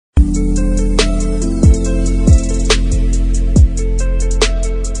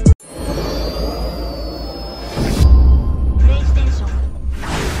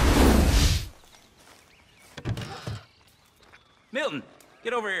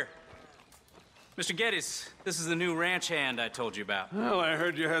Mr. Geddes, this is the new ranch hand I told you about. Well, I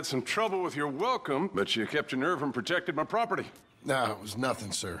heard you had some trouble with your welcome, but you kept your nerve and protected my property. No, it was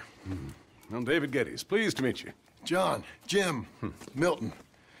nothing, sir. Well, David Geddes, pleased to meet you. John, Jim, Milton.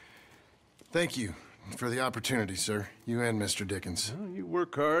 Thank you for the opportunity, sir. You and Mr. Dickens. Well, you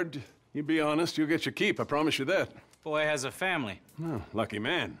work hard. You be honest, you'll get your keep, I promise you that. Boy has a family. Oh, lucky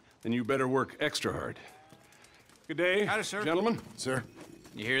man. Then you better work extra hard. Good day, Howdy, sir. Gentlemen. Sir?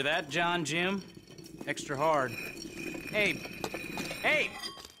 You hear that, John, Jim? Extra hard. Hey,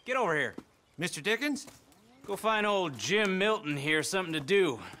 get over here. Mr. Dickens? Go find old Jim Milton here something to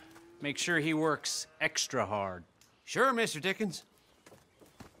do. Make sure he works extra hard. Sure, Mr. Dickens.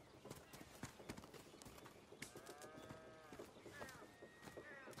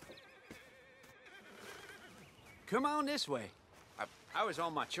 Come on this way. I was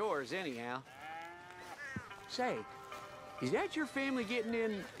on my chores anyhow. Say, is that your family getting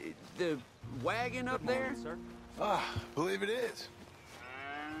in the wagon up there? Sir. Believe it is.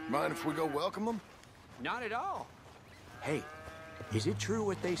 Mind if we go welcome them? Not at all. Hey, is it true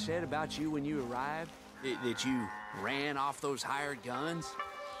what they said about you when you arrived? That you ran off those hired guns?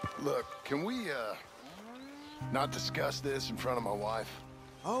 Look, can we, not discuss this in front of my wife?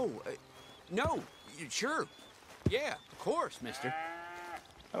 Oh, no, sure. Yeah, of course, mister.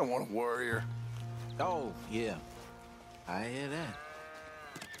 I don't want to worry her. Oh, yeah. I hear that.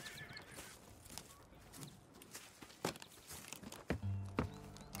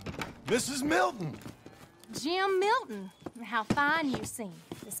 Mrs. Milton! Jim Milton. How fine you seem.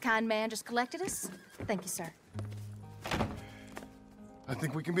 This kind man just collected us. Thank you, sir. I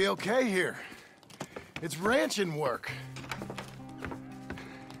think we can be okay here. It's ranching work.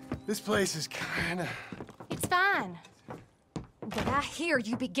 This place is kinda... It's fine. But I hear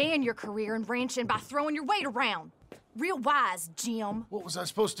you began your career in ranching by throwing your weight around. Real wise, Jim. What was I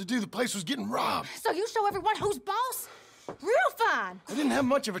supposed to do? The place was getting robbed. So you show everyone who's boss? Real fine. I didn't have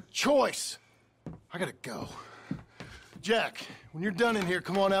much of a choice. I gotta go. Jack, when you're done in here,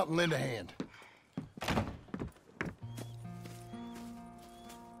 come on out and lend a hand.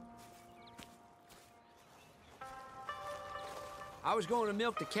 I was going to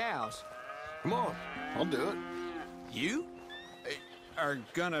milk the cows. Come on, I'll do it. You? Are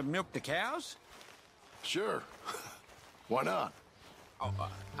gonna milk the cows? Sure. Why not? Oh,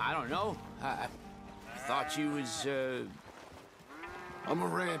 I don't know. I thought you was, I'm a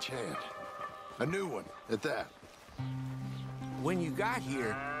ranch hand. A new one, at that. When you got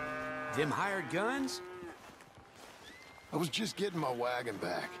here, them hired guns? I was just getting my wagon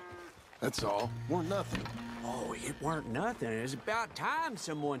back. That's all. Weren't nothing. Oh, it weren't nothing. It was about time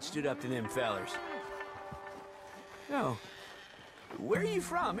someone stood up to them fellers. No. Where are you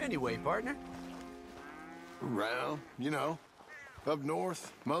from, anyway, partner? Around, you know. Up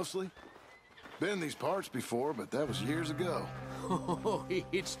north, mostly. Been in these parts before, but that was years ago. Oh,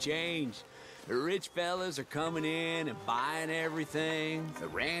 it's changed. The rich fellas are coming in and buying everything, the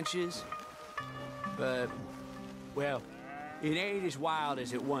ranches. But, well, it ain't as wild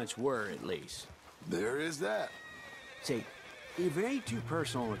as it once were, at least. There is that. Say, if it ain't too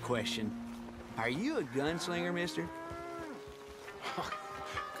personal a question, are you a gunslinger, mister?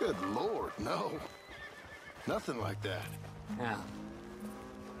 Good Lord, no. Nothing like that. Now,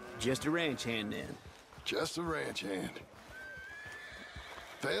 just a ranch hand then. Just a ranch hand.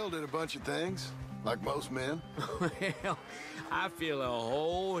 Failed at a bunch of things, like most men. Well, I feel a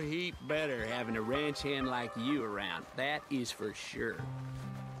whole heap better having a ranch hand like you around. That is for sure.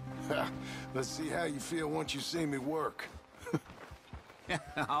 Let's see how you feel once you see me work.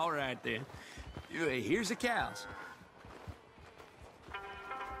 All right, then. Here's the cows.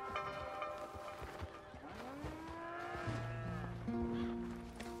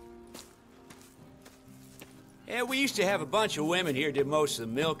 Yeah, we used to have a bunch of women here did most of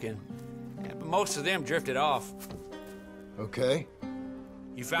the milking. Yeah, but most of them drifted off. Okay.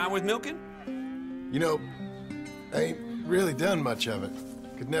 You fine with milking? You know, I ain't really done much of it.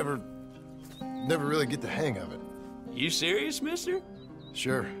 Could never really get the hang of it. You serious, mister?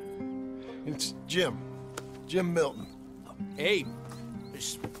 Sure. It's Jim. Jim Milton. Hey,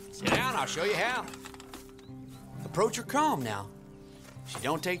 just sit down, I'll show you how. Approach her calm now. She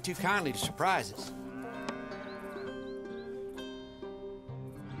don't take too kindly to surprises.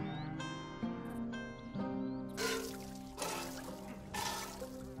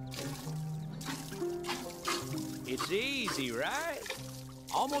 It's easy, right?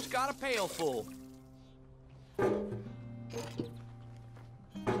 Almost got a pail full.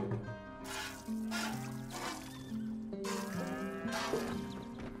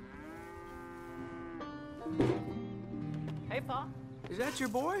 Hey, Pa. Is that your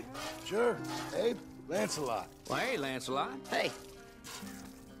boy? Sure. Abe, Lancelot. Well, hey, Lancelot. Hey.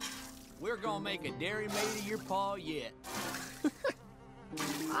 We're gonna make a dairy maid of your paw yet.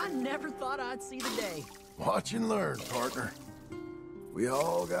 I never thought I'd see the day. Watch and learn, partner. We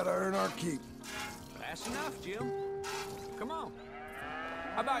all gotta earn our keep. That's enough, Jim. Come on.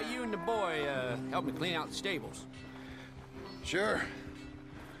 How about you and the boy help me clean out the stables? Sure.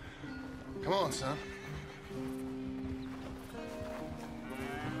 Come on, son.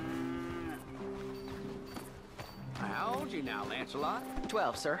 How old you now, Lancelot?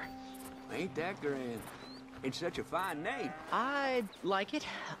 12, sir. Ain't that grand? It's such a fine name. I like it.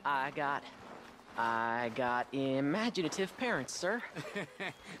 I got imaginative parents, sir.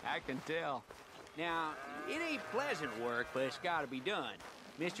 I can tell. Now, it ain't pleasant work, but it's gotta be done.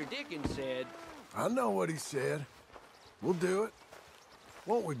 Mr. Dickens said... I know what he said. We'll do it.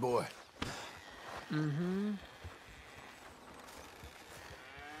 Won't we, boy? Mm-hmm.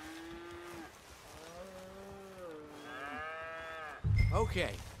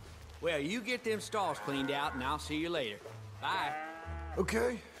 Okay. Well, you get them stalls cleaned out, and I'll see you later. Bye.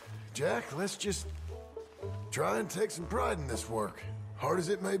 Okay. Jack, let's just try and take some pride in this work, hard as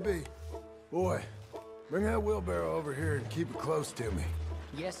it may be. Boy, bring that wheelbarrow over here and keep it close to me.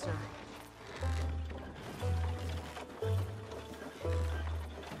 Yes, sir.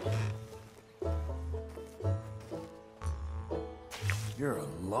 You're a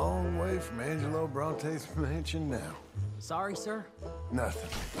long way from Angelo Bronte's mansion now. Sorry, sir. Nothing.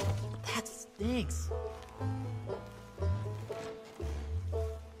 That stinks.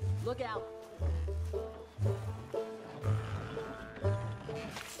 Look out.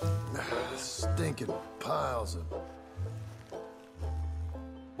 Stinking piles of...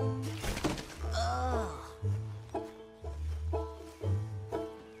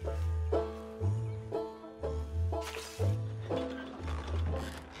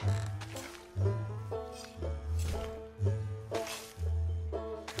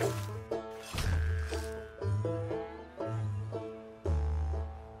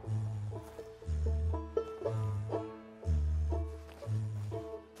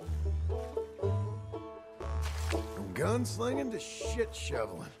 Gunslinging to shit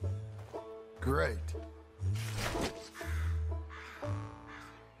shoveling. Great.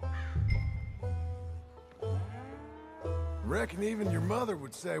 Reckon even your mother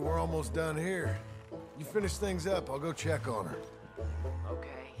would say we're almost done here. You finish things up, I'll go check on her.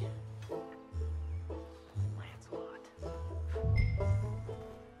 Okay. Lancelot.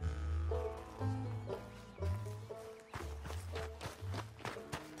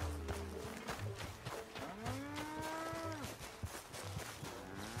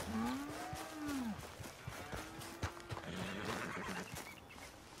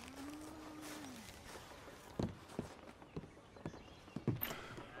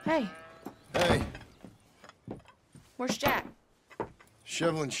 Hey, Hey, where's Jack?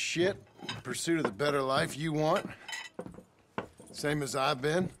 shoveling shit in pursuit of the better life you want? Same as I've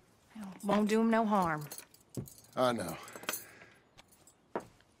been? Won't do him no harm. I know.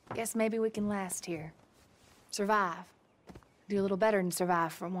 Guess maybe we can last here. Survive. Do a little better than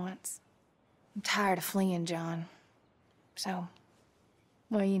survive for once. I'm tired of fleeing, John. So,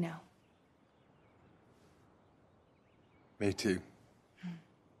 well, you know. Me too.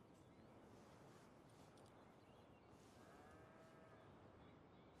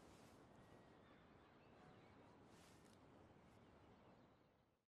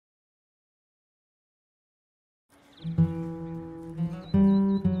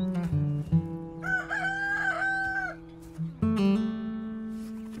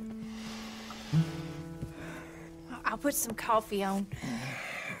 I'll put some coffee on.